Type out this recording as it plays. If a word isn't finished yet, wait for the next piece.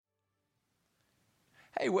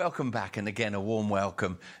Hey, welcome back, and again, a warm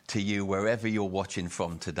welcome to you wherever you're watching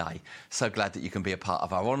from today. So glad that you can be a part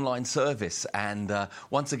of our online service, and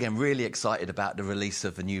once again, really excited about the release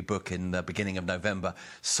of a new book in the beginning of November,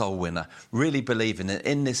 Soul Winner. Really believing that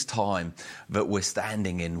in this time that we're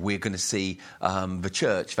standing in, we're going to see the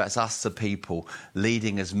church, that's us the people,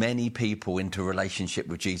 leading as many people into a relationship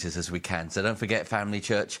with Jesus as we can. So don't forget, Family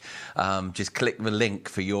Church, just click the link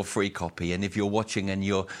for your free copy, and if you're watching and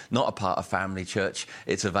you're not a part of Family Church,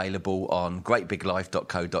 it's available on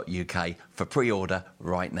greatbiglife.co.uk for pre-order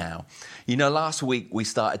right now. You know, last week we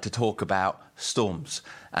started to talk about storms,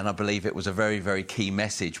 and I believe it was a very, very key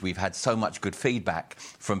message. We've had so much good feedback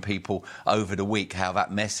from people over the week, how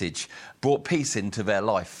that message brought peace into their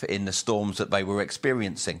life in the storms that they were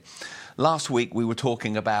experiencing. Last week we were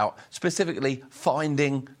talking about specifically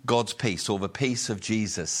finding God's peace, or the peace of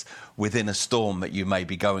Jesus within a storm that you may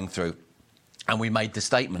be going through. And we made the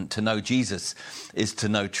statement, to know Jesus is to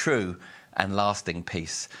know true and lasting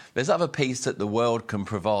peace. There's other peace that the world can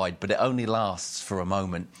provide, but it only lasts for a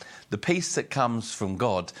moment. The peace that comes from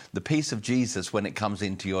God, the peace of Jesus when it comes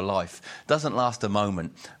into your life, doesn't last a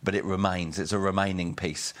moment, but it remains. It's a remaining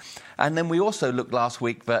peace. And then we also looked last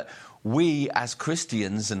week that we as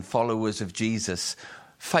Christians and followers of Jesus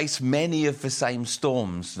face many of the same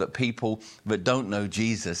storms that people that don't know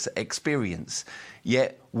Jesus experience.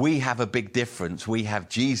 Yet we have a big difference. We have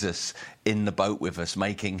Jesus in the boat with us,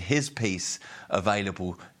 making his peace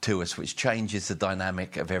available to us, which changes the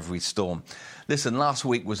dynamic of every storm. Listen, last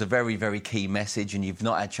week was a very, very key message, and you've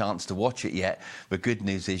not had a chance to watch it yet. The good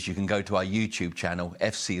news is you can go to our YouTube channel,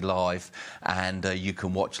 FC Live, and you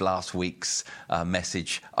can watch last week's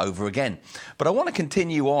message over again. But I want to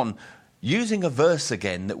continue on using a verse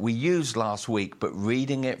again that we used last week, but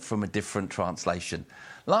reading it from a different translation.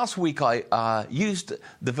 Last week I used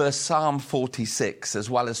the verse Psalm 46, as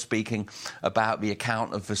well as speaking about the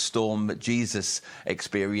account of the storm that Jesus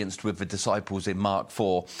experienced with the disciples in Mark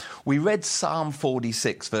 4. We read Psalm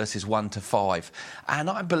 46, verses 1 to 5, and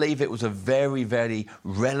I believe it was a very, very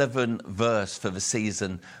relevant verse for the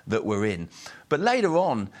season that we're in. But later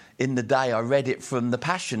on in the day, I read it from the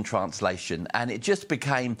Passion Translation, and it just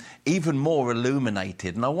became even more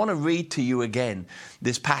illuminated. And I want to read to you again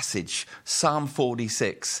this passage, Psalm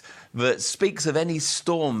 46, that speaks of any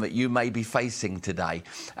storm that you may be facing today,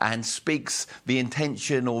 and speaks the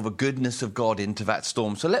intention or the goodness of God into that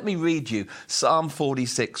storm. So let me read you Psalm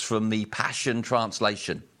 46 from the Passion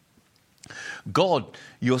Translation. God,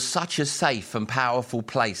 you're such a safe and powerful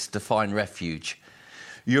place to find refuge.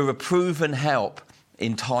 You're a proven help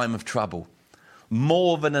in time of trouble,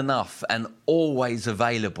 more than enough and always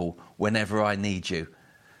available whenever I need you.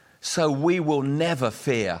 So we will never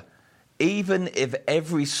fear, even if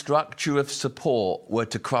every structure of support were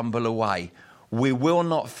to crumble away. We will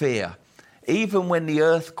not fear, even when the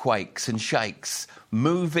earth quakes and shakes,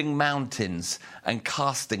 moving mountains and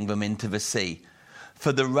casting them into the sea.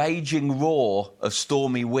 For the raging roar of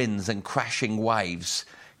stormy winds and crashing waves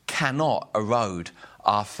cannot erode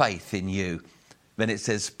our faith in you. Then it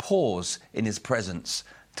says, pause in his presence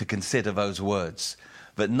to consider those words,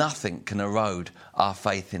 that nothing can erode our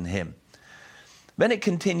faith in him. Then it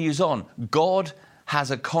continues on. God has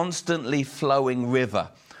a constantly flowing river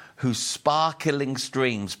whose sparkling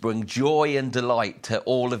streams bring joy and delight to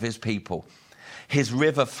all of his people. His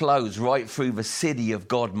river flows right through the city of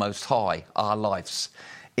God Most High, our lives,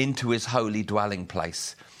 into his holy dwelling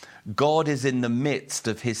place. God is in the midst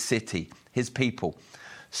of his city, his people,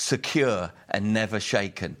 secure and never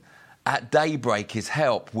shaken. At daybreak, his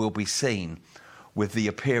help will be seen with the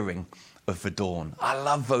appearing of the dawn. I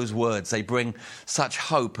love those words. They bring such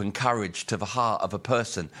hope and courage to the heart of a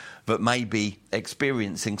person that may be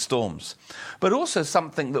experiencing storms. But also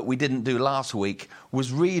something that we didn't do last week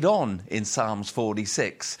was read on in Psalms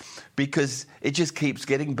 46, because it just keeps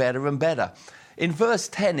getting better and better. In verse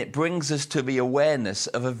 10, it brings us to the awareness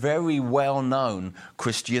of a very well-known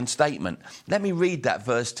Christian statement. Let me read that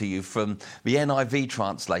verse to you from the NIV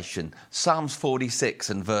translation, Psalms 46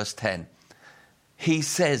 and verse 10. He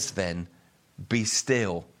says then, be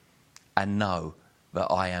still and know that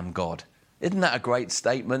I am God. Isn't that a great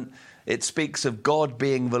statement? It speaks of God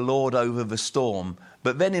being the Lord over the storm.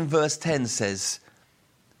 But then in verse 10 says,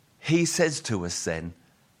 he says to us then,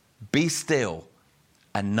 be still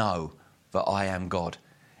and know that I am God.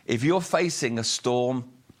 If you're facing a storm,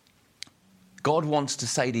 God wants to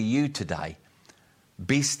say to you today,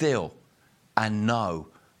 be still and know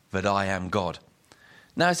that I am God.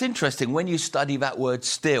 Now, it's interesting, when you study that word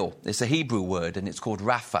still, it's a Hebrew word and it's called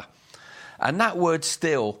rapha. And that word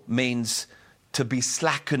still means to be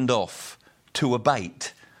slackened off, to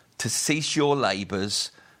abate, to cease your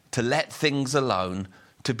labours, to let things alone,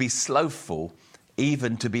 to be slothful,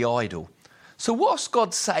 even to be idle. So what's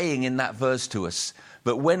God saying in that verse to us?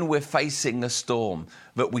 That when we're facing a storm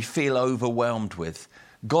that we feel overwhelmed with,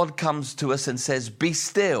 God comes to us and says, be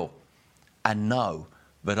still and know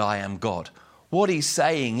that I am God. What he's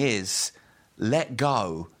saying is, let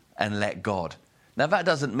go and let God. Now, that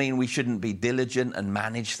doesn't mean we shouldn't be diligent and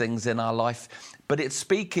manage things in our life, but it's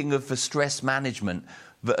speaking of the stress management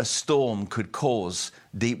that a storm could cause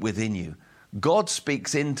deep within you. God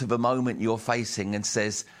speaks into the moment you're facing and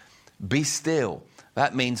says, be still.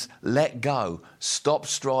 That means let go, stop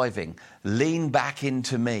striving, lean back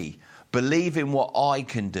into me, believe in what I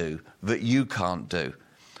can do that you can't do.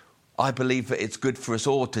 I believe that it's good for us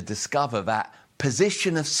all to discover that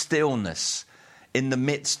position of stillness in the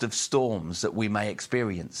midst of storms that we may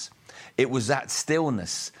experience. It was that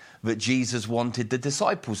stillness that Jesus wanted the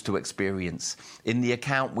disciples to experience in the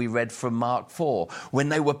account we read from Mark 4, when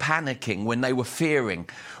they were panicking, when they were fearing,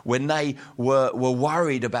 when they were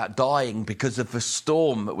worried about dying because of the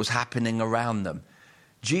storm that was happening around them.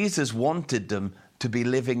 Jesus wanted them to be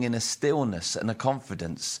living in a stillness and a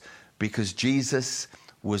confidence because Jesus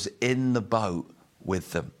was in the boat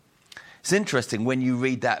with them. It's interesting when you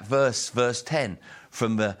read that verse 10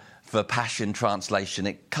 from the Passion Translation,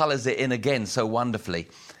 it colours it in again so wonderfully.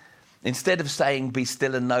 Instead of saying, be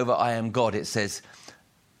still and know that I am God, it says,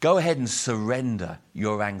 go ahead and surrender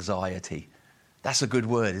your anxiety. That's a good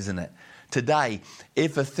word, isn't it? Today,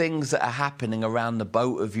 if the things that are happening around the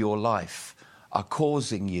boat of your life are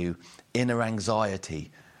causing you inner anxiety,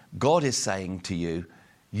 God is saying to you,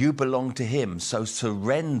 you belong to him, so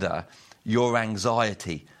surrender your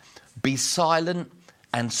anxiety. Be silent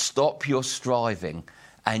and stop your striving,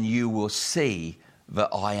 and you will see that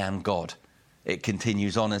I am God. It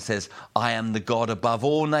continues on and says, I am the God above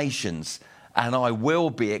all nations, and I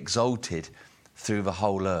will be exalted through the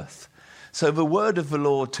whole earth. So the word of the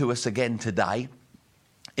Lord to us again today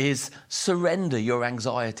is surrender your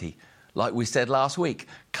anxiety. Like we said last week,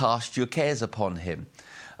 cast your cares upon him.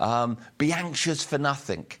 Be anxious for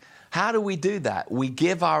nothing. How do we do that? We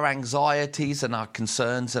give our anxieties and our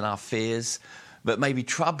concerns and our fears that may be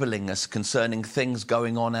troubling us concerning things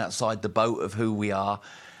going on outside the boat of who we are.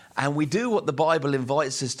 And we do what the Bible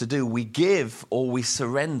invites us to do. We give or we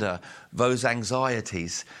surrender those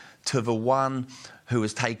anxieties to the one who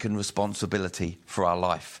has taken responsibility for our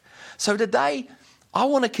life. So today, I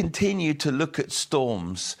want to continue to look at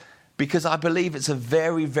storms because I believe it's a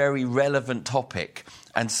very, very relevant topic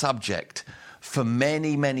and subject for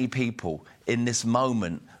many, many people in this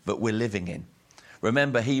moment that we're living in.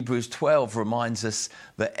 Remember, Hebrews 12 reminds us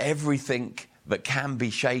that everything that can be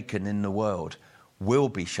shaken in the world will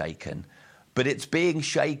be shaken, but it's being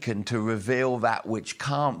shaken to reveal that which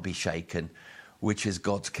can't be shaken, which is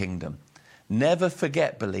God's kingdom. Never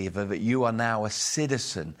forget, believer, that you are now a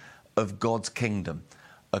citizen of God's kingdom,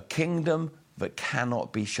 a kingdom that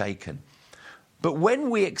cannot be shaken. But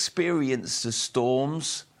when we experience the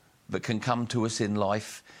storms that can come to us in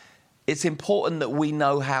life, it's important that we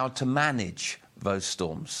know how to manage those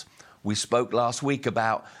storms. We spoke last week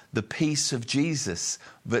about the peace of Jesus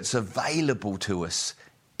that's available to us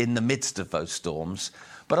in the midst of those storms.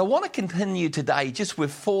 But I want to continue today just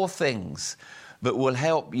with 4 things that will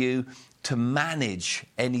help you to manage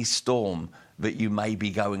any storm that you may be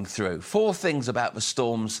going through. 4 things about the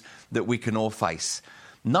storms that we can all face.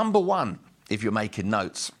 Number 1, if you're making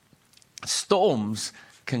notes, storms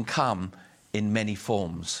can come in many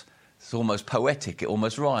forms. It's almost poetic. It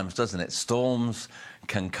almost rhymes, doesn't it? Storms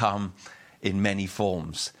can come in many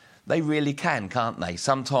forms. They really can, can't they?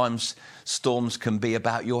 Sometimes storms can be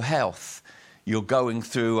about your health. You're going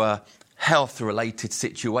through a health-related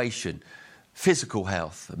situation, physical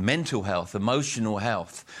health, mental health, emotional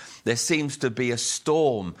health. There seems to be a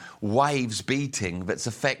storm, waves beating, that's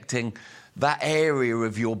affecting that area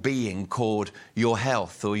of your being called your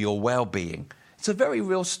health or your well-being. It's a very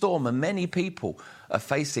real storm, and many people are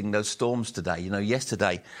facing those storms today. You know,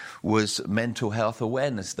 yesterday was Mental Health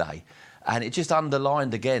Awareness Day, and it just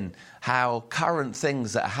underlined again how current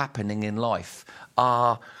things that are happening in life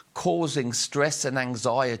are causing stress and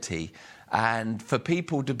anxiety, and for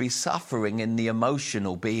people to be suffering in the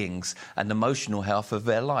emotional beings and emotional health of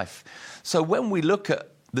their life. So when we look at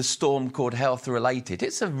the storm called health related,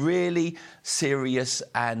 it's a really serious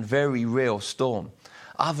and very real storm.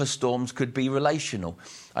 Other storms could be relational.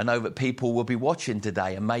 I know that people will be watching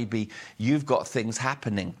today and maybe you've got things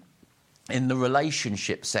happening in the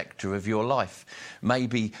relationship sector of your life.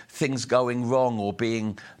 Maybe things going wrong or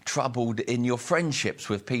being troubled in your friendships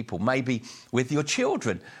with people. Maybe with your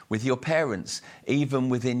children, with your parents, even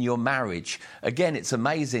within your marriage. Again, it's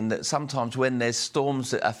amazing that sometimes when there's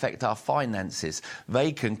storms that affect our finances,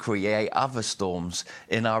 they can create other storms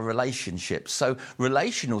in our relationships. So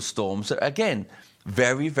relational storms are, again,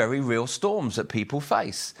 very, very real storms that people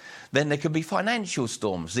face. Then there can be financial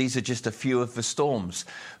storms. These are just a few of the storms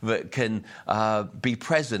that can be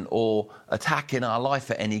present or attack in our life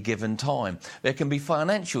at any given time. There can be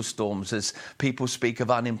financial storms as people speak of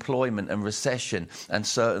unemployment and recession and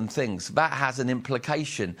certain things. That has an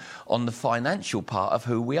implication on the financial part of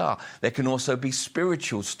who we are. There can also be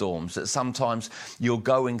spiritual storms that sometimes you're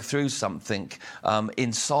going through something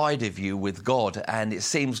inside of you with God and it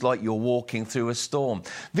seems like you're walking through a storm.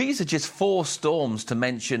 These are just 4 storms to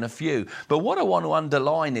mention a few. But what I want to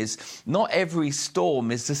underline is not every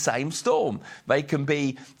storm is the same storm. They can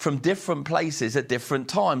be from different places at different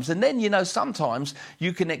times. And then, sometimes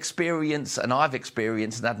you can experience, and I've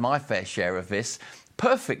experienced and had my fair share of this,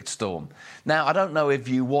 perfect storm. Now, I don't know if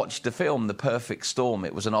you watched the film The Perfect Storm.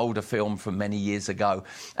 It was an older film from many years ago,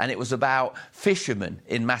 and it was about fishermen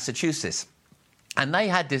in Massachusetts. And they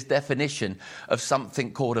had this definition of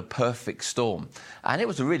something called a perfect storm. And it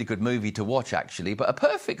was a really good movie to watch, actually. But a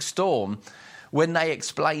perfect storm, when they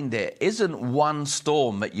explained it, isn't one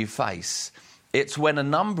storm that you face. It's when a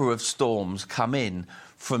number of storms come in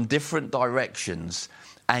from different directions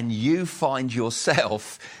and you find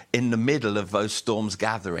yourself in the middle of those storms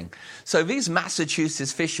gathering. So these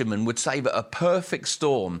Massachusetts fishermen would say that a perfect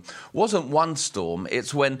storm wasn't one storm.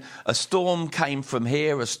 It's when a storm came from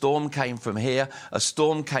here, a storm came from here, a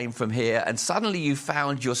storm came from here, and suddenly you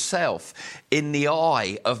found yourself in the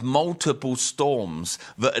eye of multiple storms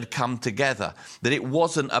that had come together, that it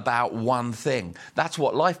wasn't about one thing. That's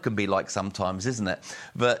what life can be like sometimes, isn't it?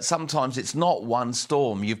 But sometimes it's not one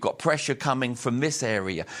storm. You've got pressure coming from this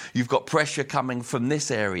area. You've got pressure coming from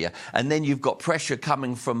this area. And then you've got pressure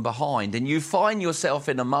coming from behind. And you find yourself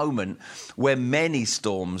in a moment where many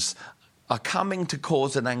storms are coming to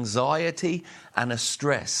cause an anxiety and a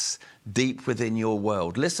stress deep within your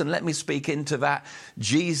world. Listen, let me speak into that.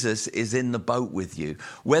 Jesus is in the boat with you.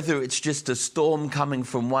 Whether it's just a storm coming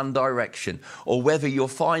from one direction or whether you're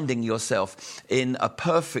finding yourself in a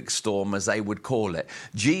perfect storm, as they would call it,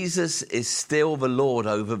 Jesus is still the Lord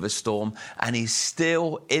over the storm and he's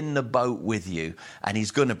still in the boat with you and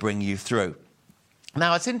he's going to bring you through.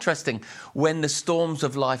 Now, it's interesting, when the storms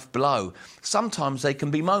of life blow, sometimes they can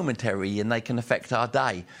be momentary and they can affect our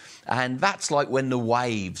day. And that's like when the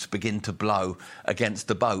waves begin to blow against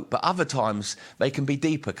the boat. But other times they can be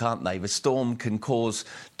deeper, can't they? The storm can cause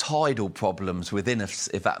tidal problems within us,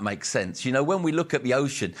 if that makes sense. When we look at the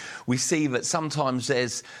ocean, we see that sometimes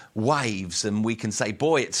there's waves and we can say,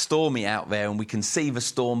 boy, it's stormy out there, and we can see the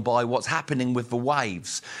storm by what's happening with the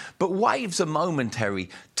waves. But waves are momentary,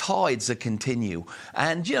 tides are continual.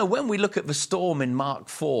 And, when we look at the storm in Mark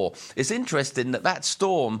 4, it's interesting that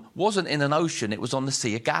storm wasn't in an ocean, it was on the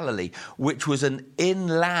Sea of Galilee, which was an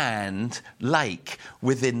inland lake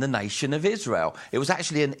within the nation of Israel. It was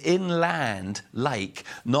actually an inland lake,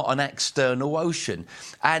 not an external ocean.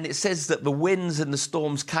 And it says that the winds and the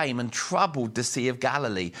storms came and troubled the Sea of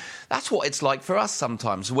Galilee. That's what it's like for us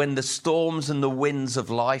sometimes, when the storms and the winds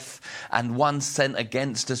of life and one sent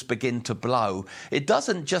against us begin to blow. It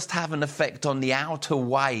doesn't just have an effect on the outer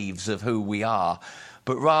waves of who we are,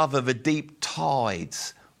 but rather the deep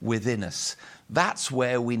tides within us. That's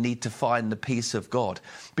where we need to find the peace of God.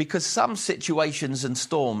 Because some situations and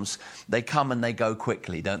storms, they come and they go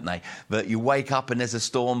quickly, don't they? That you wake up and there's a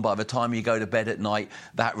storm. By the time you go to bed at night,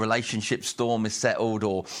 that relationship storm is settled,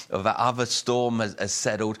 or that other storm has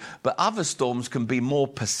settled. But other storms can be more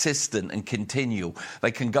persistent and continual.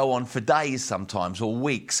 They can go on for days sometimes, or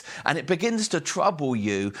weeks. And it begins to trouble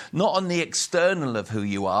you, not on the external of who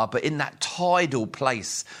you are, but in that tidal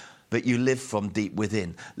place that you live from deep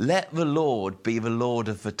within. Let the Lord be the Lord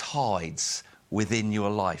of the tides within your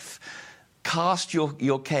life. Cast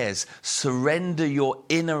your cares, surrender your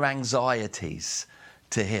inner anxieties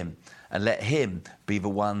to him, and let him be the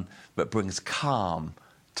one that brings calm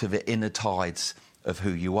to the inner tides of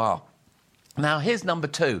who you are. Now, here's number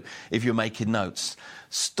 2, if you're making notes.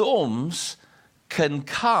 Storms can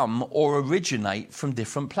come or originate from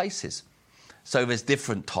different places. So there's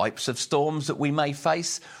different types of storms that we may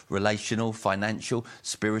face: relational, financial,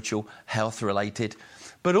 spiritual, health-related.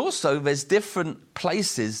 But also there's different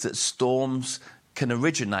places that storms can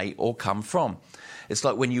originate or come from. It's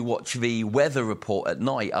like when you watch the weather report at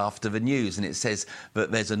night after the news and it says that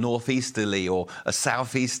there's a northeasterly or a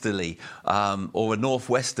southeasterly or a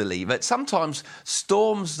northwesterly. But sometimes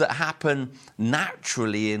storms that happen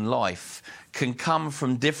naturally in life can come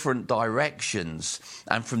from different directions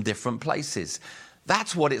and from different places.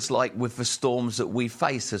 That's what it's like with the storms that we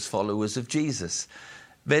face as followers of Jesus.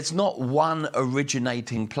 There's not one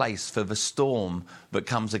originating place for the storm that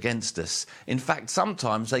comes against us. In fact,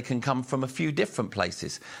 sometimes they can come from a few different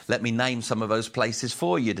places. Let me name some of those places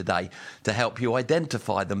for you today to help you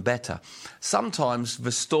identify them better. Sometimes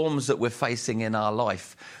the storms that we're facing in our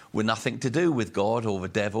life were nothing to do with God or the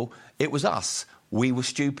devil. It was us. We were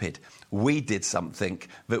stupid. We did something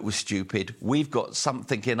that was stupid. We've got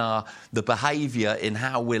something in the behaviour in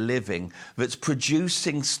how we're living that's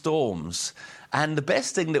producing storms. And the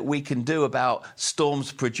best thing that we can do about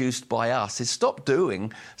storms produced by us is stop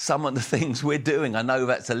doing some of the things we're doing. I know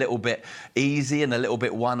that's a little bit easy and a little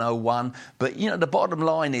bit 101, but the bottom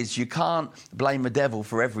line is you can't blame the devil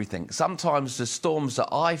for everything. Sometimes the storms that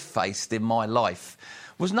I've faced in my life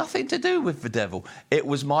was nothing to do with the devil. It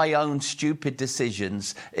was my own stupid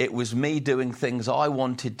decisions. It was me doing things I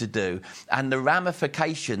wanted to do. And the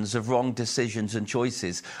ramifications of wrong decisions and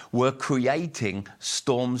choices were creating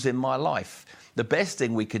storms in my life. The best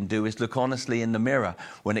thing we can do is look honestly in the mirror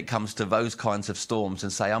when it comes to those kinds of storms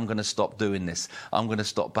and say, I'm going to stop doing this. I'm going to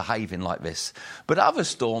stop behaving like this. But other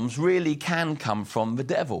storms really can come from the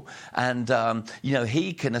devil. And,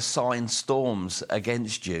 he can assign storms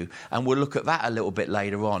against you. And we'll look at that a little bit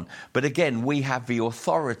later on. But again, we have the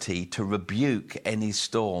authority to rebuke any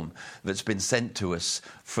storm that's been sent to us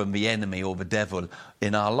from the enemy or the devil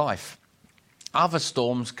in our life. Other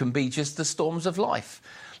storms can be just the storms of life.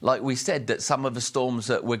 Like we said, that some of the storms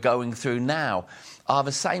that we're going through now are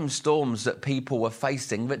the same storms that people were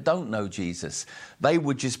facing that don't know Jesus. They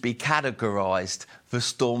would just be categorized the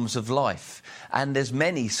storms of life. And there's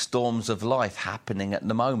many storms of life happening at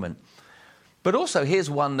the moment. But also, here's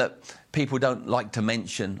one that people don't like to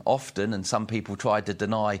mention often, and some people try to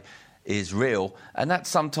deny is real, and that's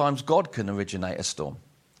sometimes God can originate a storm.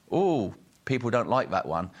 Oh, people don't like that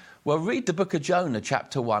one. Well, read the book of Jonah,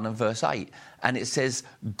 chapter 1 and verse 8, and it says,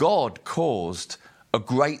 God caused a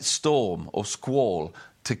great storm or squall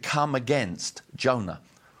to come against Jonah.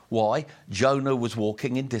 Why? Jonah was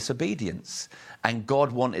walking in disobedience, and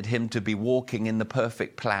God wanted him to be walking in the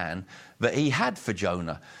perfect plan that he had for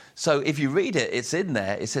Jonah. So if you read it, it's in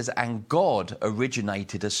there. It says, and God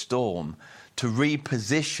originated a storm to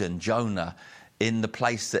reposition Jonah in the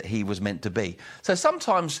place that he was meant to be. So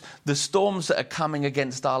sometimes the storms that are coming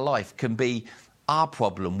against our life can be our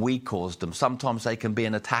problem. We caused them. Sometimes they can be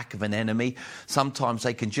an attack of an enemy. Sometimes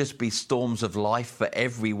they can just be storms of life that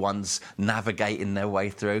everyone's navigating their way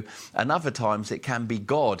through. And other times it can be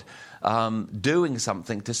God doing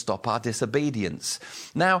something to stop our disobedience.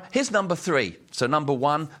 Now, here's number 3. So number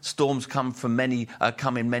 1, storms come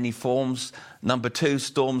in many forms. Number 2,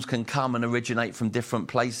 storms can come and originate from different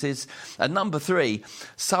places. And number 3,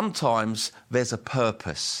 sometimes there's a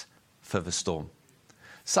purpose for the storm.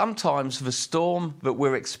 Sometimes the storm that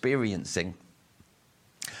we're experiencing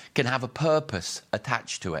can have a purpose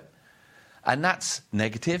attached to it. And that's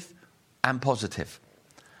negative and positive.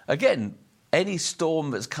 Again, any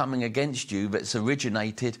storm that's coming against you that's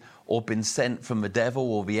originated or been sent from the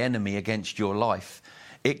devil or the enemy against your life,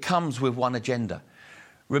 it comes with one agenda.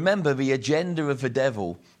 Remember, the agenda of the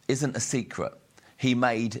devil isn't a secret.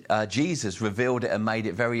 Jesus revealed it and made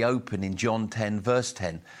it very open in John 10, verse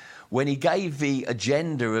 10. When he gave the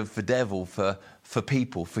agenda of the devil for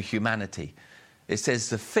people, for humanity, it says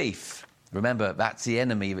the thief, remember that's the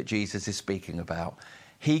enemy that Jesus is speaking about,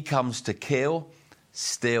 he comes to kill,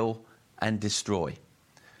 steal, and destroy.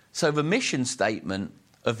 So the mission statement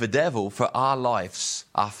of the devil for our lives,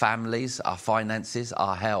 our families, our finances,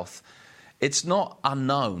 our health, it's not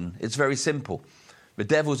unknown. It's very simple. The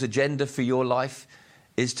devil's agenda for your life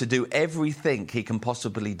is to do everything he can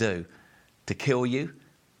possibly do to kill you,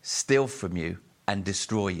 steal from you, and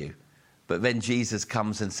destroy you. But then Jesus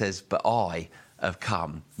comes and says, but I have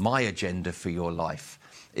come. My agenda for your life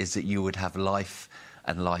is that you would have life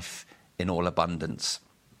and life in all abundance.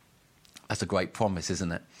 That's a great promise,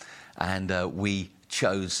 isn't it? And we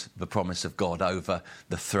chose the promise of God over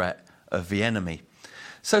the threat of the enemy.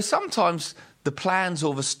 So sometimes the plans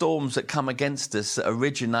or the storms that come against us that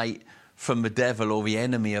originate from the devil or the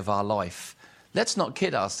enemy of our life, let's not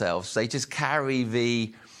kid ourselves. They just carry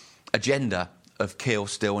the agenda of kill,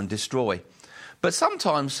 steal, and destroy. But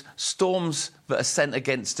sometimes storms that are sent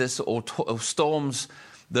against us or storms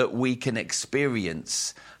that we can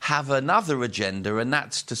experience have another agenda, and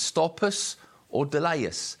that's to stop us or delay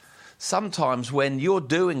us. Sometimes when you're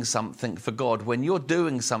doing something for God, when you're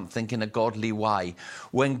doing something in a godly way,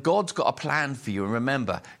 when God's got a plan for you, and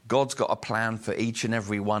remember, God's got a plan for each and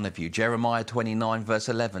every one of you. Jeremiah 29 verse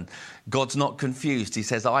 11, God's not confused. He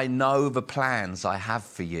says, I know the plans I have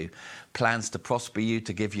for you. Plans to prosper you,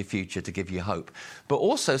 to give you future, to give you hope. But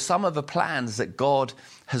also some of the plans that God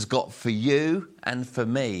has got for you and for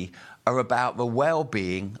me are about the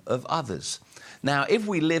well-being of others. Now, if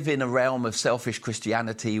we live in a realm of selfish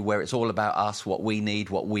Christianity where it's all about us, what we need,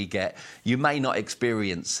 what we get, you may not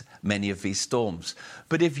experience many of these storms.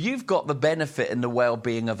 But if you've got the benefit and the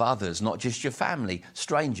well-being of others, not just your family,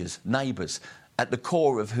 strangers, neighbours, at the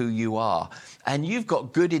core of who you are, and you've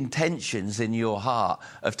got good intentions in your heart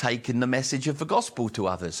of taking the message of the gospel to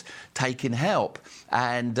others, taking help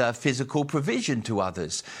and physical provision to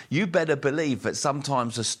others, you better believe that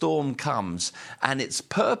sometimes a storm comes and its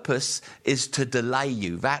purpose is to delay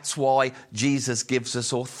you. That's why Jesus gives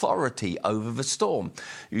us authority over the storm.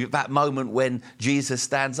 That moment when Jesus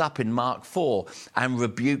stands up in Mark 4 and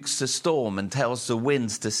rebukes the storm and tells the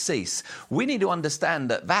winds to cease, we need to understand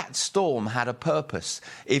that that storm had a purpose.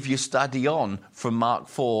 If you study on from Mark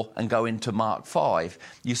 4 and go into Mark 5,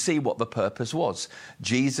 you see what the purpose was.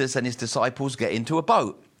 Jesus and his disciples get into a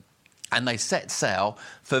boat and they set sail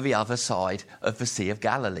for the other side of the Sea of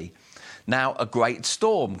Galilee. Now, a great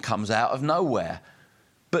storm comes out of nowhere.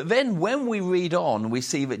 But then when we read on, we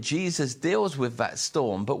see that Jesus deals with that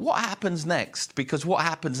storm. But what happens next? Because what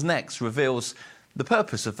happens next reveals the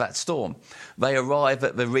purpose of that storm. They arrive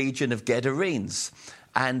at the region of Gadarenes,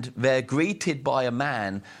 and they're greeted by a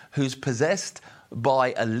man who's possessed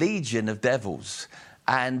by a legion of devils.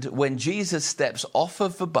 And when Jesus steps off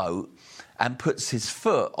of the boat and puts his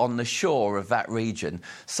foot on the shore of that region,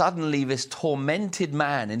 suddenly this tormented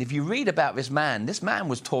man, and if you read about this man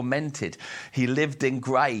was tormented. He lived in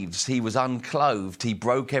graves, he was unclothed, he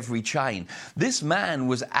broke every chain. This man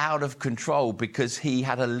was out of control because he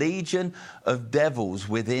had a legion of devils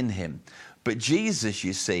within him. But Jesus,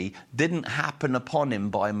 you see, didn't happen upon him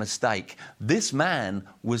by mistake. This man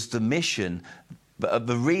was the mission,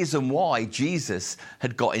 the reason why Jesus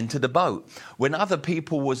had got into the boat. When other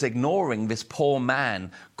people was ignoring this poor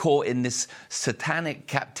man caught in this satanic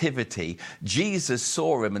captivity, Jesus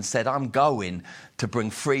saw him and said, I'm going to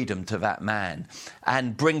bring freedom to that man.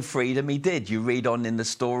 And bring freedom he did. You read on in the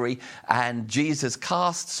story, and Jesus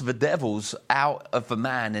casts the devils out of the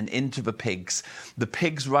man and into the pigs. The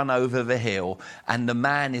pigs run over the hill, and the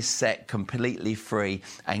man is set completely free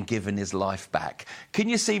and given his life back. Can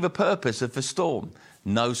you see the purpose of the storm?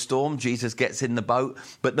 No storm, Jesus gets in the boat,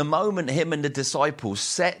 but the moment him and the disciples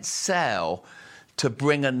set sail to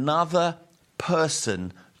bring another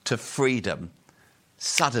person to freedom,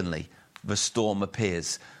 suddenly the storm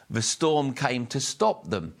appears. The storm came to stop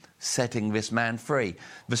them setting this man free.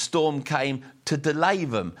 The storm came to delay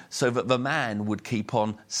them so that the man would keep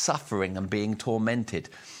on suffering and being tormented.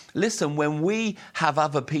 Listen, when we have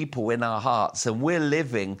other people in our hearts and we're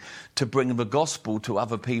living to bring the gospel to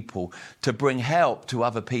other people, to bring help to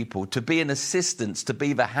other people, to be an assistance, to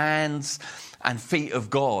be the hands and feet of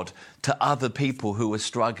God to other people who are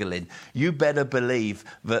struggling, you better believe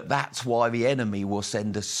that that's why the enemy will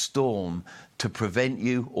send a storm to prevent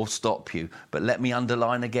you or stop you. But let me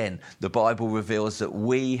underline again, the Bible reveals that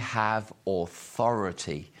we have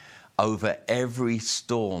authority over every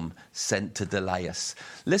storm sent to delay us.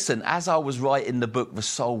 Listen, as I was writing the book, The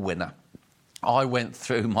Soul Winner, I went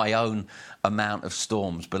through my own amount of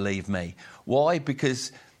storms, believe me. Why?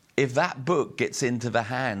 Because if that book gets into the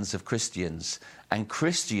hands of Christians and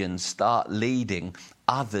Christians start leading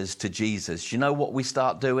others to Jesus, you know what we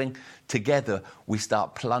start doing? Together, we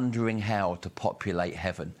start plundering hell to populate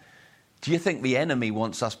heaven. Do you think the enemy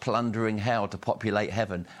wants us plundering hell to populate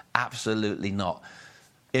heaven? Absolutely not.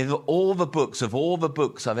 In all the books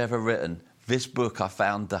I've ever written, this book I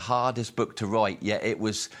found the hardest book to write, yet it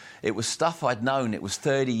was stuff I'd known. It was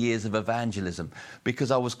 30 years of evangelism because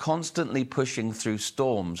I was constantly pushing through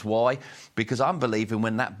storms. Why? Because I'm believing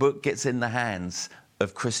when that book gets in the hands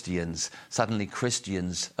of Christians, suddenly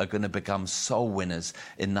Christians are going to become soul winners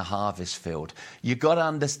in the harvest field. You've got to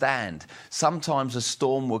understand, sometimes a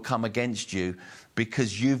storm will come against you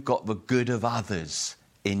because you've got the good of others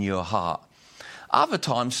in your heart. Other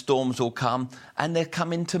times storms will come and they're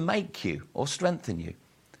coming to make you or strengthen you.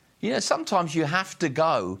 You know, sometimes you have to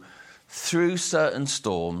go through certain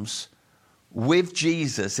storms with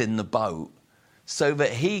Jesus in the boat so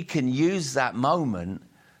that he can use that moment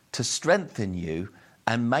to strengthen you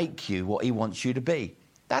and make you what he wants you to be.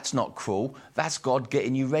 That's not cruel. That's God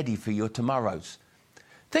getting you ready for your tomorrows.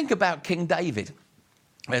 Think about King David.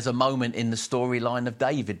 There's a moment in the storyline of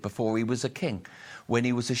David before he was a king, when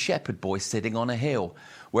he was a shepherd boy sitting on a hill,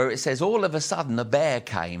 where it says all of a sudden a bear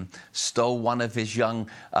came, stole one of his young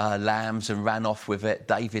lambs and ran off with it.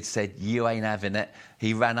 David said, "You ain't having it."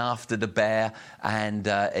 He ran after the bear, and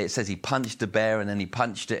it says he punched the bear and then he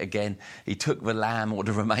punched it again. He took the lamb, or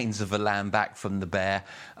the remains of the lamb, back from the bear.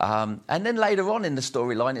 And then later on in the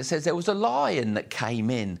storyline, it says there was a lion that came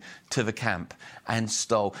in to the camp and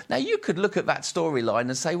stole. Now, you could look at that storyline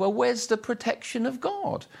and say, well, where's the protection of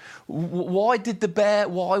God? Why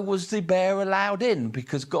was the bear allowed in?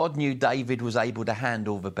 Because God knew David was able to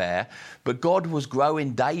handle the bear, but God was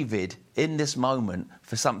growing David in this moment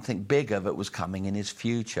for something bigger that was coming in his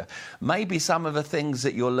future. Maybe some of the things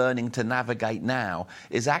that you're learning to navigate now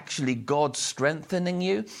is actually God strengthening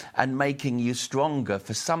you and making you stronger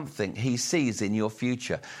for something he sees in your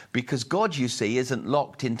future. Because God, you see, isn't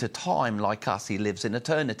locked into time like us. He lives in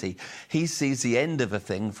eternity. He sees the end of a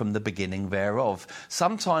thing from the beginning thereof.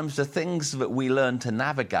 Sometimes the things that we learn to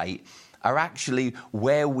navigate are actually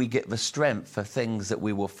where we get the strength for things that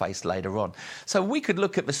we will face later on. So we could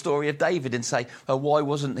look at the story of David and say, oh, why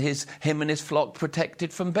wasn't him and his flock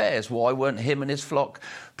protected from bears? Why weren't him and his flock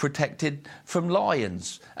protected from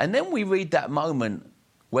lions? And then we read that moment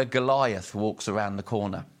where Goliath walks around the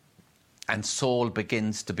corner and Saul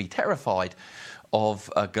begins to be terrified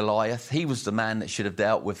of Goliath. He was the man that should have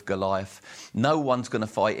dealt with Goliath. No one's going to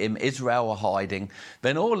fight him. Israel are hiding.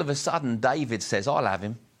 Then all of a sudden, David says, I'll have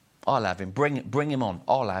him. I'll have him. Bring him on.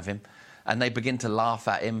 I'll have him. And they begin to laugh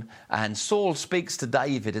at him. And Saul speaks to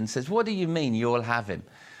David and says, what do you mean you'll have him?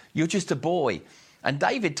 You're just a boy. And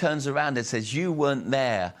David turns around and says, you weren't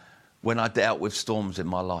there when I dealt with storms in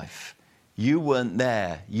my life. You weren't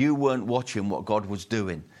there. You weren't watching what God was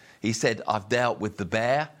doing. He said, I've dealt with the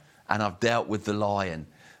bear and I've dealt with the lion.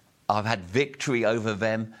 I've had victory over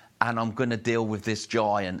them, and I'm going to deal with this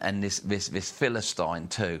giant and this Philistine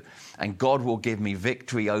too. And God will give me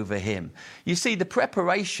victory over him. You see, the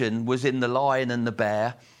preparation was in the lion and the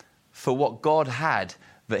bear for what God had,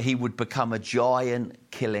 that he would become a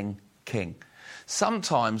giant-killing king.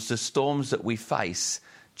 Sometimes the storms that we face,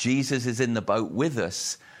 Jesus is in the boat with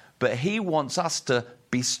us, but he wants us to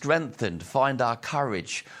be strengthened, find our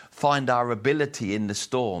courage, find our ability in the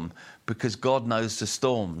storm, because God knows the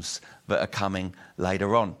storms that are coming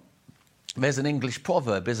later on. There's an English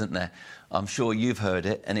proverb, isn't there? I'm sure you've heard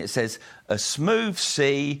it. And it says, a smooth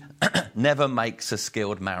sea never makes a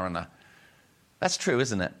skilled mariner. That's true,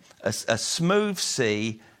 isn't it? A smooth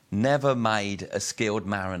sea never made a skilled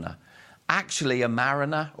mariner. Actually, a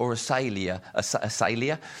mariner or a sailor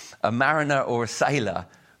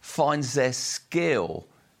finds their skill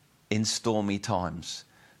in stormy times.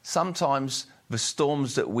 Sometimes the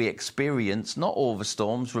storms that we experience, not all the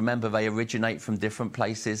storms, remember they originate from different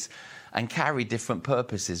places and carry different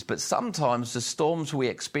purposes. But sometimes the storms we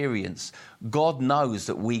experience, God knows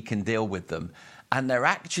that we can deal with them. And they're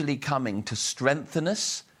actually coming to strengthen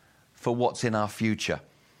us for what's in our future.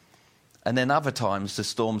 And then other times the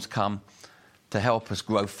storms come to help us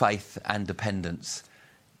grow faith and dependence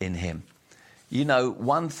in him. You know,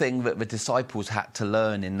 one thing that the disciples had to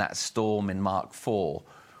learn in that storm in Mark 4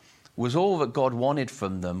 was all that God wanted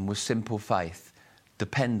from them was simple faith,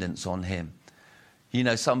 dependence on him. You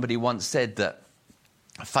know, somebody once said that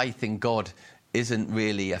faith in God isn't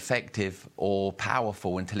really effective or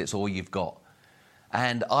powerful until it's all you've got.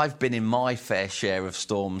 And I've been in my fair share of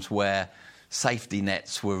storms where safety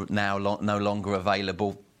nets were now no longer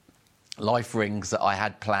available. Life rings that I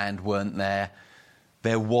had planned weren't there.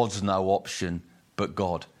 There was no option but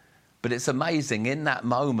God. But it's amazing, in that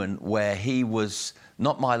moment where he was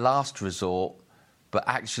not my last resort, but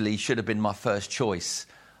actually should have been my first choice,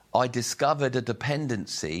 I discovered a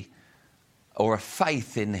dependency or a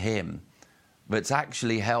faith in him that's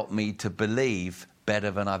actually helped me to believe better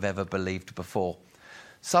than I've ever believed before.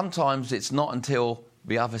 Sometimes it's not until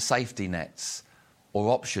the other safety nets or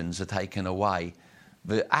options are taken away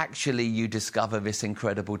that actually you discover this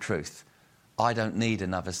incredible truth. I don't need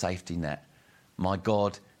another safety net. My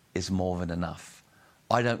God is more than enough.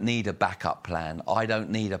 I don't need a backup plan. I don't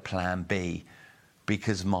need a plan B,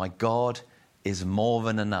 because my God is more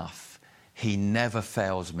than enough. He never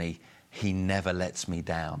fails me. He never lets me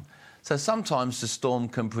down. So sometimes the storm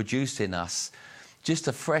can produce in us just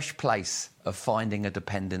a fresh place of finding a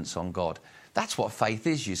dependence on God. That's what faith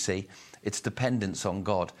is, you see. It's dependence on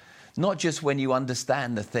God. Not just when you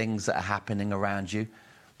understand the things that are happening around you,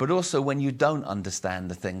 but also when you don't understand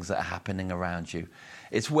the things that are happening around you.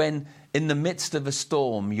 It's when, in the midst of a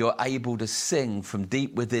storm, you're able to sing from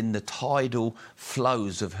deep within the tidal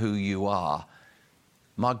flows of who you are.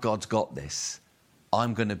 My God's got this.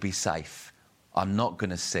 I'm going to be safe. I'm not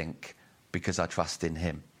going to sink because I trust in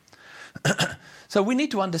him. So we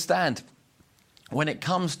need to understand, when it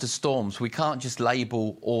comes to storms, we can't just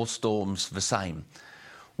label all storms the same.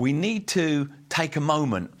 We need to take a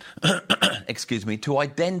moment, to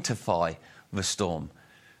identify the storm.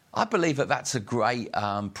 I believe that that's a great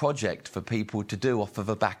project for people to do off of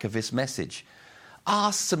the back of this message.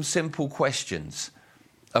 Ask some simple questions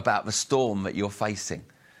about the storm that you're facing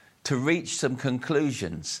to reach some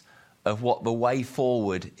conclusions of what the way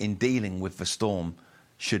forward in dealing with the storm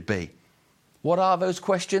should be. What are those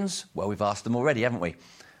questions? Well, we've asked them already, haven't we?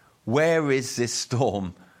 Where is this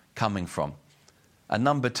storm coming from? And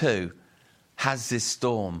number 2, has this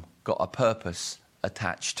storm got a purpose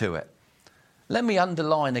attached to it? Let me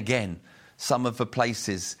underline again some of the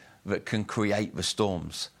places that can create the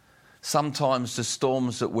storms. Sometimes the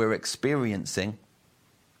storms that we're experiencing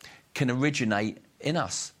can originate in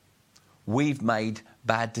us. We've made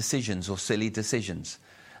bad decisions or silly decisions.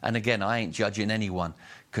 And again, I ain't judging anyone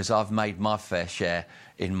because I've made my fair share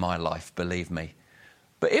in my life, believe me.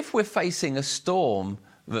 But if we're facing a storm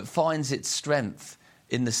that finds its strength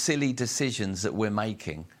in the silly decisions that we're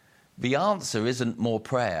making, the answer isn't more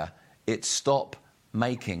prayer. It's stop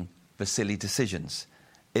making the silly decisions.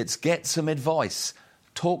 It's get some advice.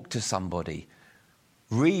 Talk to somebody.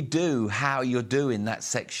 Redo how you're doing that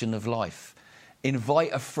section of life.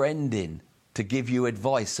 Invite a friend in to give you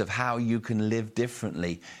advice of how you can live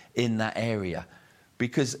differently in that area.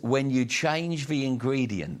 Because when you change the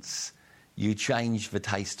ingredients, you change the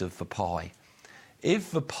taste of the pie.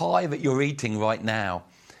 If the pie that you're eating right now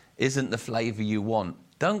isn't the flavour you want,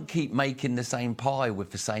 don't keep making the same pie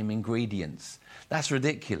with the same ingredients. That's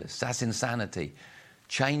ridiculous. That's insanity.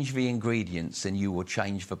 Change the ingredients and you will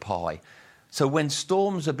change the pie. So when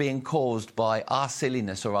storms are being caused by our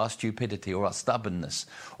silliness or our stupidity or our stubbornness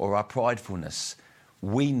or our pridefulness,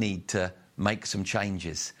 we need to make some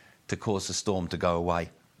changes to cause the storm to go away.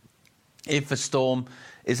 If a storm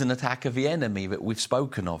is an attack of the enemy that we've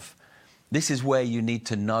spoken of, this is where you need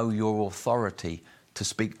to know your authority to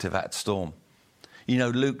speak to that storm. You know,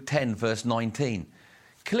 Luke 10 verse 19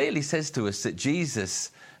 clearly says to us that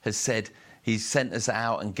Jesus has said he's sent us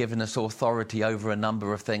out and given us authority over a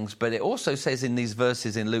number of things. But it also says in these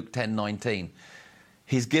verses in Luke 10:19,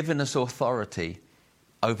 he's given us authority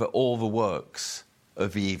over all the works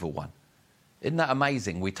of the evil one. Isn't that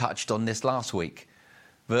amazing? We touched on this last week.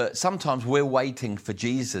 That sometimes we're waiting for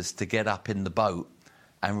Jesus to get up in the boat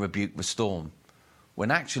and rebuke the storm,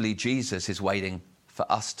 when actually Jesus is waiting for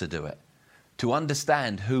us to do it. To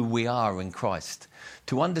understand who we are in Christ.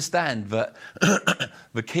 To understand that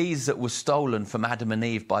the keys that were stolen from Adam and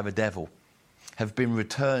Eve by the devil have been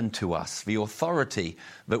returned to us. The authority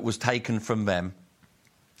that was taken from them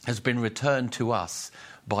has been returned to us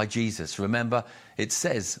by Jesus. Remember, it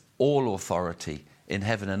says all authority in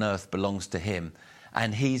heaven and earth belongs to him.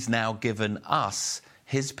 And he's now given us,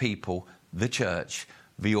 his people, the church,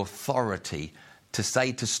 the authority to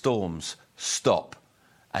say to storms, stop,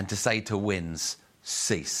 and to say to winds,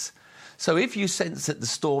 cease. So if you sense that the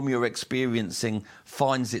storm you're experiencing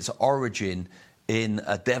finds its origin in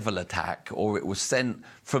a devil attack, or it was sent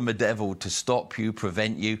from the devil to stop you,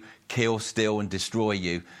 prevent you, kill, steal and destroy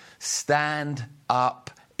you, stand up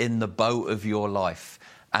in the boat of your life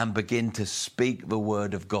and begin to speak the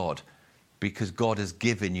word of God, because God has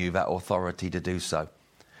given you that authority to do so.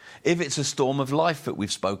 If it's a storm of life that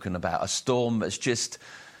we've spoken about, a storm that's just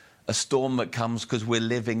a storm that comes because we're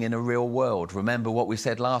living in a real world. Remember what we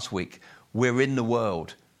said last week. We're in the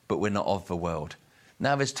world, but we're not of the world.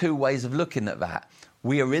 Now, there's 2 ways of looking at that.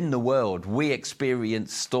 We are in the world. We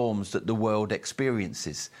experience storms that the world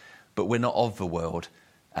experiences, but we're not of the world.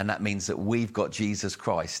 And that means that we've got Jesus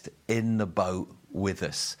Christ in the boat with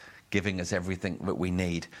us, giving us everything that we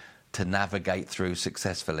need to navigate through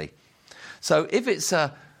successfully. So if it's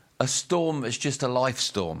a storm that's just a life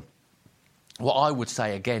storm, what I would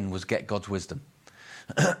say again was get God's wisdom.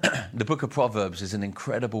 The book of Proverbs is an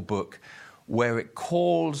incredible book where it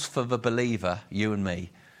calls for the believer, you and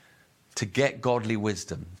me, to get godly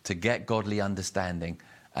wisdom, to get godly understanding,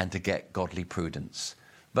 and to get godly prudence.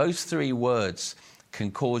 Those 3 words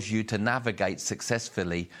can cause you to navigate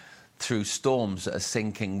successfully through storms that are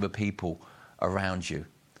sinking the people around you.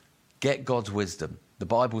 Get God's wisdom. The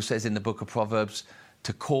Bible says in the book of Proverbs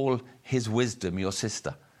to call his wisdom your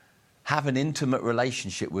sister. Have an intimate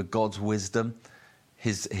relationship with God's wisdom,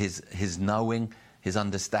 his knowing, his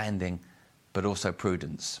understanding, but also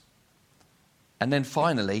prudence. And then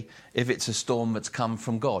finally, if it's a storm that's come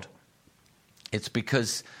from God, it's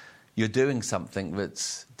because you're doing something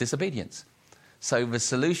that's disobedience. So the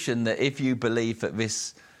solution that if you believe that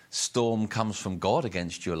this storm comes from God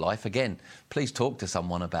against your life, again, please talk to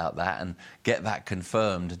someone about that and get that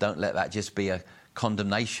confirmed. Don't let that just be a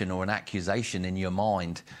condemnation or an accusation in your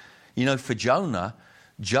mind. You know, for Jonah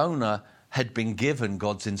had been given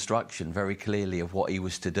God's instruction very clearly of what he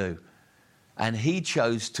was to do. And he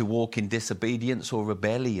chose to walk in disobedience or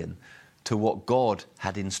rebellion to what God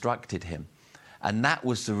had instructed him. And that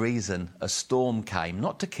was the reason a storm came,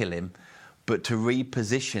 not to kill him, but to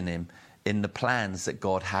reposition him in the plans that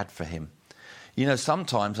God had for him. You know,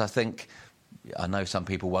 sometimes I know some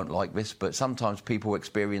people won't like this, but sometimes people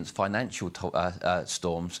experience financial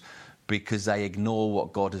storms because they ignore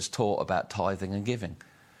what God has taught about tithing and giving.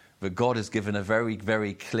 But God has given a very,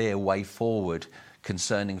 very clear way forward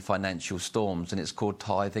concerning financial storms, and it's called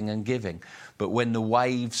tithing and giving. But when the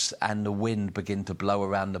waves and the wind begin to blow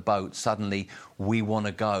around the boat, suddenly we want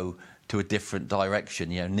to go to a different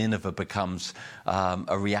direction. You know, Nineveh becomes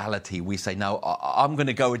a reality. We say, no, I'm going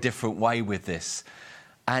to go a different way with this.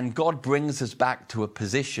 And God brings us back to a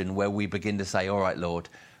position where we begin to say, all right, Lord,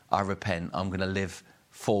 I repent. I'm going to live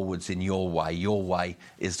forwards in your way. Your way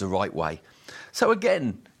is the right way. So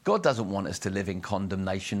again, God doesn't want us to live in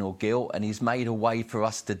condemnation or guilt, and he's made a way for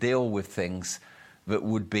us to deal with things that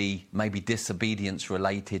would be maybe disobedience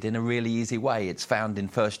related in a really easy way. It's found in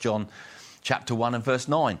 1 John chapter 1 and verse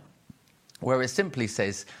 9, where it simply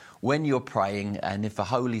says, when you're praying and if the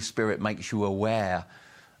Holy Spirit makes you aware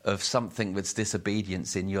of something that's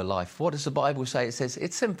disobedience in your life, what does the Bible say? It says,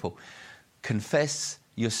 it's simple. Confess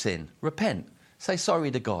your sin. Repent. Say sorry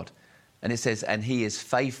to God. And it says, and he is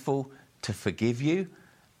faithful to forgive you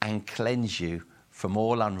and cleanse you from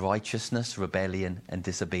all unrighteousness, rebellion, and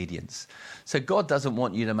disobedience. So God doesn't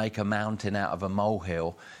want you to make a mountain out of a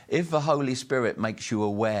molehill. If the Holy Spirit makes you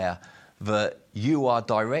aware that you are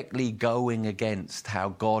directly going against how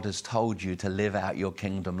God has told you to live out your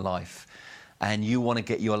kingdom life, and you want to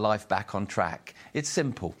get your life back on track, it's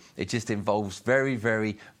simple. It just involves very,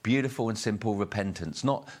 very beautiful and simple repentance,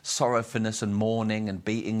 not sorrowfulness and mourning and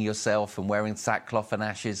beating yourself and wearing sackcloth and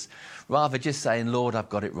ashes. Rather just saying, Lord, I've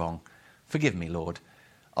got it wrong. Forgive me, Lord.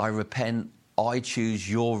 I repent. I choose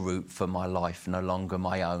your route for my life, no longer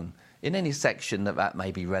my own, in any section that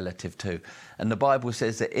may be relative to. And the Bible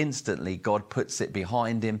says that instantly God puts it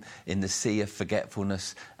behind him in the sea of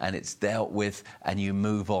forgetfulness, and it's dealt with, and you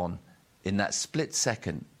move on. In that split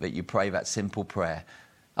second that you pray that simple prayer.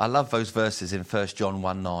 I love those verses in 1 John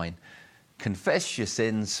 1:9. Confess your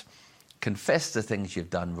sins, confess the things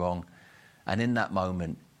you've done wrong, and in that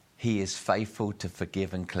moment, he is faithful to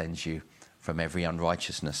forgive and cleanse you from every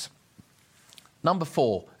unrighteousness. Number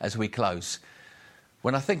 4, as we close,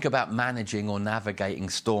 when I think about managing or navigating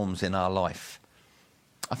storms in our life,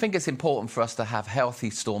 I think it's important for us to have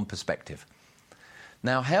healthy storm perspective.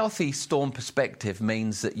 Now, healthy storm perspective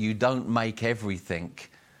means that you don't make everything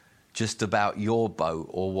just about your boat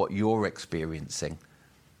or what you're experiencing,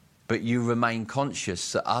 but you remain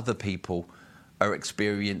conscious that other people are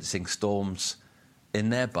experiencing storms in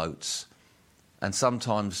their boats. And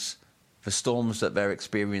sometimes the storms that they're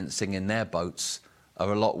experiencing in their boats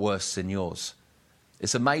are a lot worse than yours.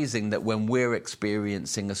 It's amazing that when we're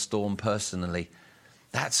experiencing a storm personally,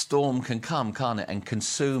 that storm can come, can't it, and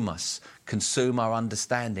consume us, consume our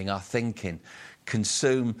understanding, our thinking,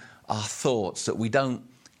 consume our thoughts, that we don't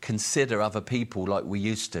consider other people like we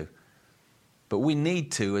used to. But we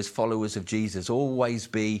need to, as followers of Jesus, always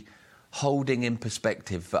be holding in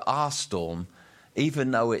perspective that our storm,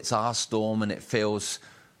 even though it's our storm and it feels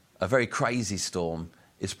a very crazy storm,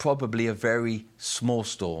 is probably a very small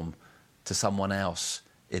storm to someone else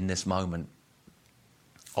in this moment.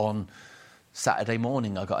 On Saturday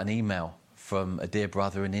morning, I got an email from a dear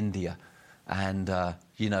brother in India. And,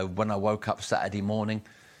 when I woke up Saturday morning,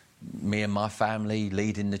 me and my family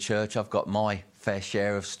leading the church, I've got my fair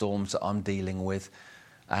share of storms that I'm dealing with.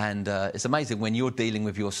 And it's amazing when you're dealing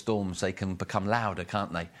with your storms, they can become louder,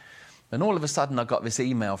 can't they? And all of a sudden, I got this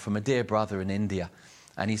email from a dear brother in India.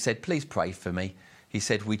 And he said, please pray for me. He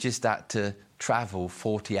said, we just had to travel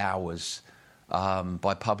 40 hours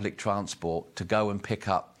by public transport to go and pick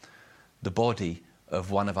up the body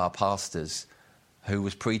of one of our pastors who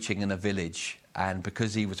was preaching in a village, and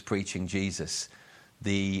because he was preaching Jesus,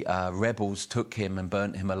 the rebels took him and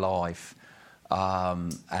burnt him alive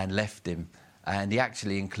and left him. And he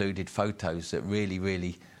actually included photos that really,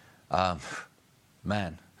 really,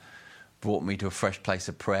 brought me to a fresh place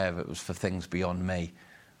of prayer that was for things beyond me.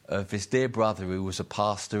 Of this dear brother who was a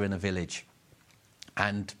pastor in a village,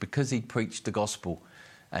 and because he'd preached the gospel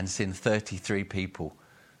and seen 33 people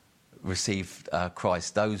received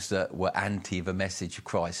Christ, those that were anti the message of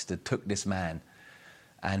Christ, that took this man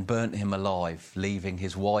and burnt him alive, leaving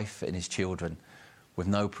his wife and his children with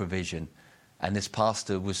no provision. And this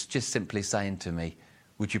pastor was just simply saying to me,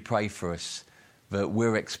 would you pray for us that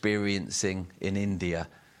we're experiencing in India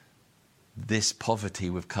this poverty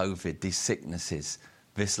with COVID, these sicknesses,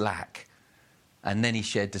 this lack. And then he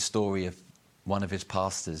shared the story of one of his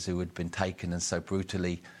pastors who had been taken and so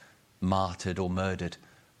brutally martyred or murdered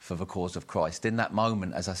for the cause of Christ. In that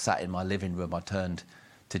moment, as I sat in my living room, I turned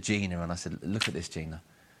to Gina and I said, look at this, Gina.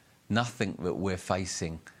 Nothing that we're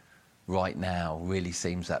facing right now really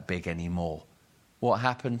seems that big anymore. What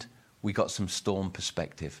happened? We got some storm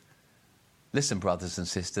perspective. Listen, brothers and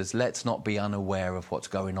sisters, let's not be unaware of what's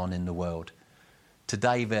going on in the world.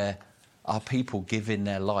 Today there are people giving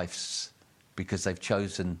their lives because they've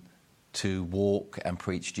chosen to walk and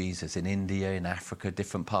preach Jesus in India, in Africa,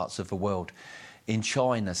 different parts of the world. In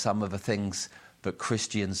China, some of the things that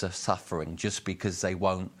Christians are suffering just because they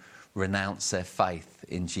won't renounce their faith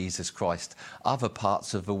in Jesus Christ. Other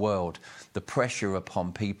parts of the world, the pressure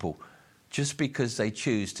upon people just because they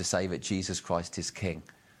choose to say that Jesus Christ is King.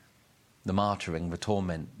 The martyring, the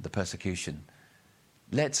torment, the persecution.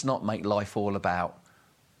 Let's not make life all about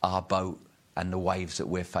our boat and the waves that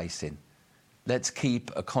we're facing. Let's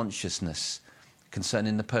keep a consciousness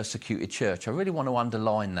concerning the persecuted church. I really want to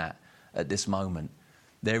underline that at this moment.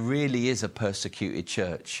 There really is a persecuted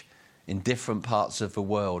church in different parts of the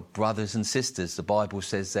world. Brothers and sisters, the Bible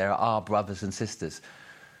says there are brothers and sisters.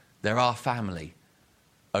 There are family,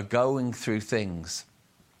 are going through things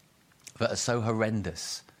that are so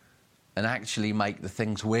horrendous and actually make the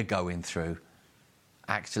things we're going through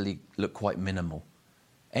actually look quite minimal.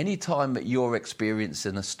 Any time that you're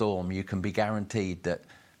experiencing a storm, you can be guaranteed that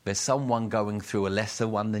there's someone going through a lesser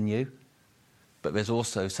one than you, but there's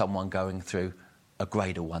also someone going through a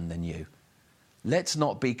greater one than you. Let's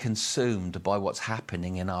not be consumed by what's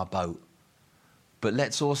happening in our boat, but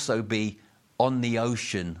let's also be on the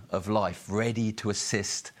ocean of life, ready to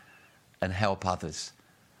assist and help others.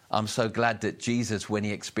 I'm so glad that Jesus, when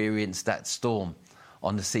he experienced that storm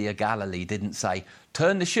on the Sea of Galilee, didn't say,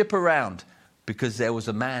 turn the ship around, because there was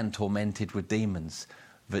a man tormented with demons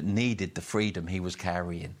that needed the freedom he was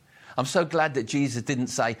carrying. I'm so glad that Jesus didn't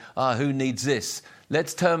say, who needs this?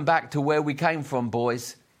 Let's turn back to where we came from,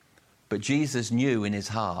 boys. But Jesus knew in his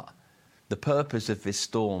heart, the purpose of this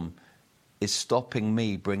storm is stopping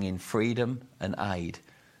me bringing freedom and aid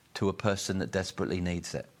to a person that desperately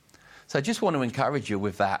needs it. So I just want to encourage you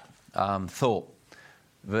with that thought,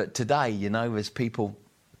 that today, there's people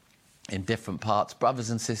in different parts, brothers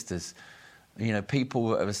and sisters, people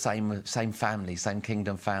that are the same family, same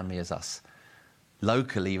kingdom family as us,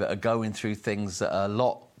 locally, that are going through things that are a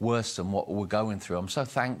lot worse than what we're going through. I'm so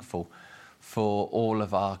thankful for all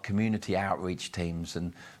of our community outreach teams,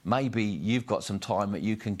 and maybe you've got some time that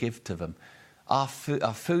you can give to them. Our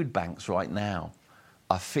food banks right now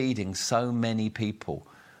are feeding so many people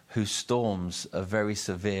whose storms are very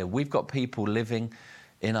severe. We've got people living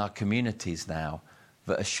in our communities now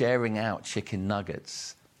that are sharing out chicken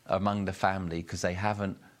nuggets among the family because they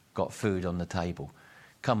haven't got food on the table.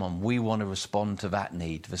 Come on, we want to respond to that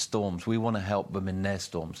need, the storms. We want to help them in their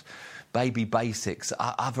storms. Baby Basics,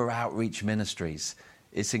 other outreach ministries.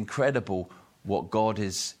 It's incredible what God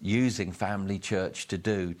is using Family Church to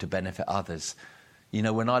do to benefit others.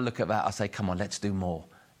 When I look at that, I say, come on, let's do more.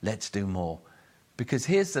 Let's do more. Because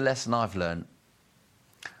here's the lesson I've learned.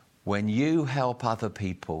 When you help other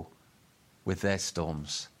people with their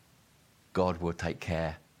storms, God will take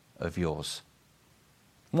care of yours.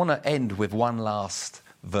 I want to end with one last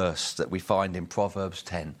verse that we find in Proverbs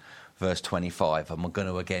 10, verse 25. And we're going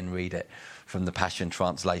to again read it from the Passion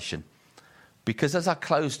Translation. Because as I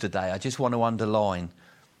close today, I just want to underline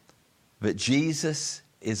that Jesus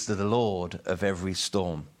is the Lord of every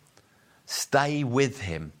storm. Stay with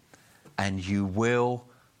him and you will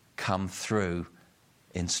come through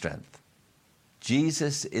in strength.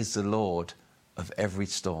 Jesus is the Lord of every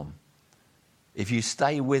storm. If you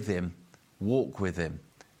stay with him, walk with him,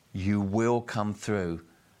 you will come through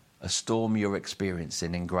a storm you're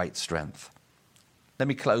experiencing in great strength. Let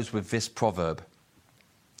me close with this proverb.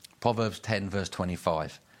 Proverbs 10, verse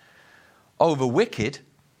 25. Oh, the wicked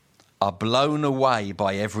are blown away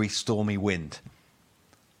by every stormy wind.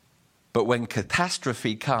 But when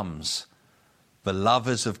catastrophe comes, the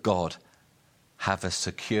lovers of God have a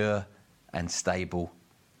secure and stable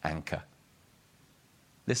anchor.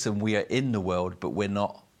 Listen, we are in the world, but we're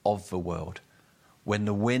not of the world. When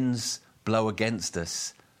the winds blow against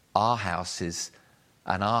us, our houses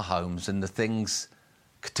and our homes and the things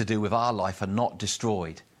to do with our life are not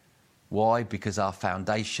destroyed. Why? Because our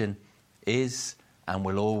foundation is and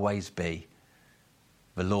will always be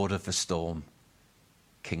the Lord of the storm,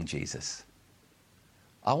 King Jesus.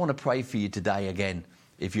 I want to pray for you today again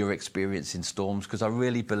if you're experiencing storms, because I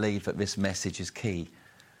really believe that this message is key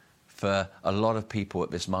for a lot of people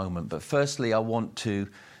at this moment. But firstly, I want to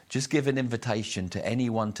just give an invitation to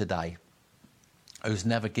anyone today who's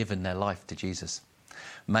never given their life to Jesus.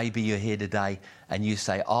 Maybe you're here today and you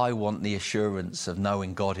say, I want the assurance of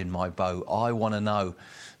knowing God in my boat. I want to know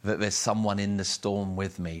that there's someone in the storm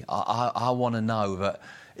with me. I want to know that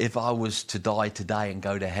if I was to die today and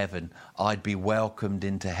go to heaven, I'd be welcomed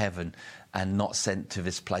into heaven and not sent to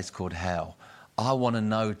this place called hell. I want to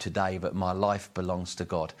know today that my life belongs to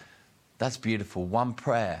God. That's beautiful. One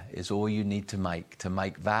prayer is all you need to make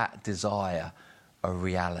that desire a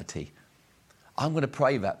reality. I'm going to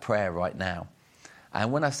pray that prayer right now.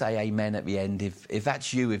 And when I say amen at the end, if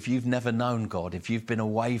that's you, if you've never known God, if you've been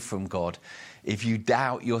away from God, if you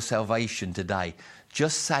doubt your salvation today,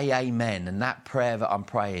 just say amen, and that prayer that I'm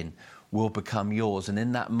praying will become yours. And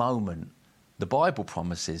in that moment, the Bible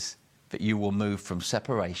promises that you will move from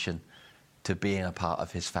separation to being a part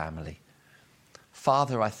of his family.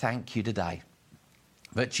 Father, I thank you today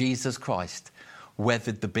that Jesus Christ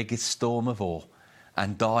weathered the biggest storm of all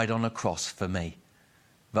and died on a cross for me,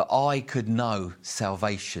 that I could know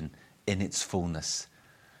salvation in its fullness.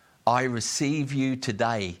 I receive you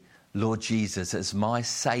today, Lord Jesus, as my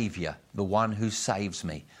Saviour, the one who saves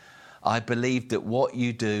me. I believe that what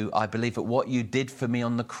you did for me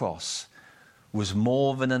on the cross was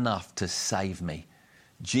more than enough to save me.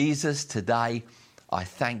 Jesus, today, I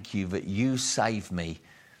thank you that you save me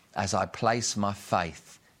as I place my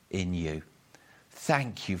faith in you.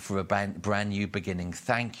 Thank you for a brand new beginning.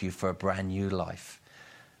 Thank you for a brand new life.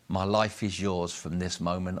 My life is yours from this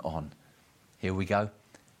moment on. Here we go.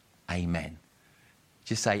 Amen.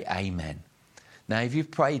 Just say amen. Now, if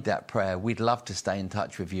you've prayed that prayer, we'd love to stay in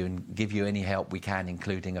touch with you and give you any help we can,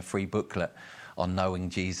 including a free booklet on knowing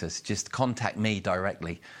Jesus. Just contact me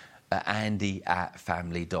directly at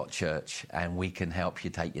andy@family.church and we can help you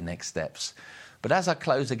take your next steps. But as I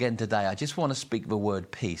close again today, I just want to speak the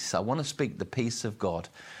word peace. I want to speak the peace of God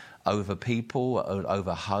over people,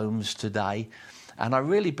 over homes today. And I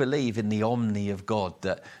really believe in the omni of God,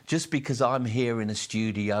 that just because I'm here in a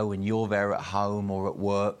studio and you're there at home or at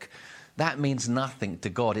work, that means nothing to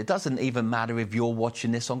God. It doesn't even matter if you're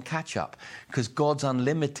watching this on catch-up, because God's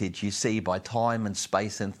unlimited, you see, by time and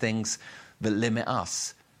space and things that limit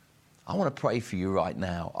us. I want to pray for you right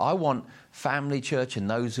now. I want Family Church and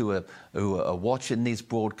those who are watching these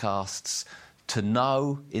broadcasts to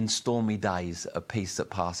know in stormy days a peace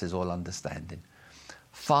that passes all understanding.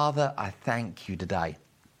 Father, I thank you today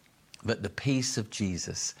that the peace of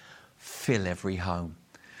Jesus fill every home.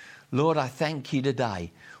 Lord, I thank you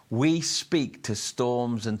today. We speak to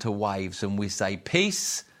storms and to waves and we say,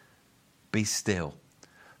 peace, be still.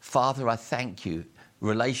 Father, I thank you.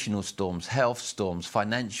 Relational storms, health storms,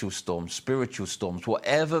 financial storms, spiritual storms,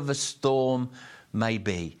 whatever the storm may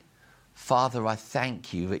be. Father, I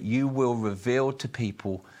thank you that you will reveal to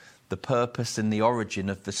people the purpose and the origin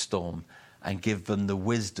of the storm and give them the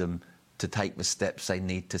wisdom to take the steps they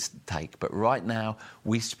need to take. But right now,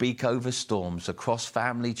 we speak over storms across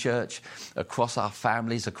Family Church, across our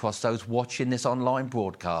families, across those watching this online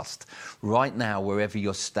broadcast. Right now, wherever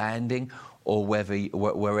you're standing or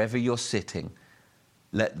wherever you're sitting,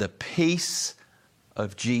 let the peace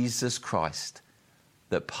of Jesus Christ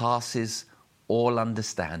that passes all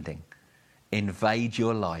understanding invade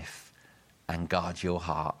your life and guard your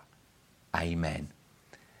heart. Amen.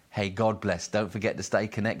 Hey, God bless. Don't forget to stay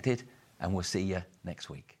connected, and we'll see you next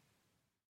week.